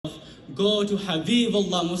go to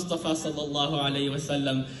Habibullah Mustafa sallallahu alayhi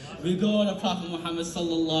wasallam. We go to Prophet Muhammad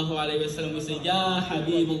sallallahu alayhi wasallam. We say, Ya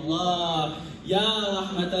Habibullah, Ya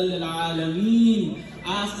Rahmatan lil Alameen.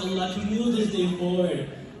 Ask Allah to move this day forward.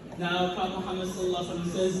 Now Prophet Muhammad sallallahu alayhi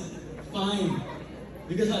wasallam says, fine.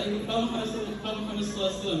 Because Prophet Muhammad sallallahu alayhi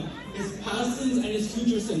wasallam, his past sins and his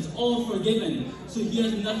future sins, all forgiven. So he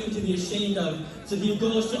has nothing to be ashamed of. So he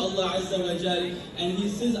goes to Allah Azza wa Jal and he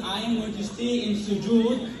says, I am going to stay in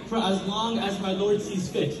sujood for as long as my Lord sees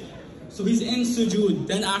fit. So he's in sujood.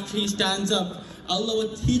 Then after he stands up, Allah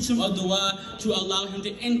will teach him a dua to allow him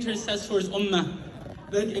to intercede for his ummah.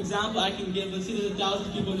 The example I can give, let's say there's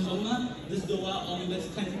 1,000 people in his ummah, this dua only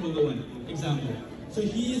lets 10 people go in. Example. So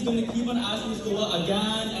he is going to keep on asking this dua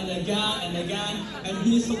again and again and again. And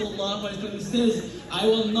he sallallahu alayhi wa sallam says, I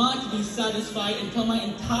will not be satisfied until my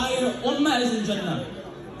entire ummah is in Jannah.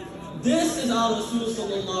 This is our Rasul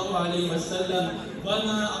sallallahu alayhi wa sallam.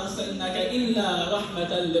 وَمَا أَرْسَلْنَاكَ إِلَّا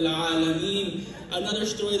رَحْمَةً لِلْعَالَمِينَ. Another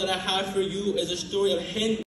story that I have for you is a story of Hind.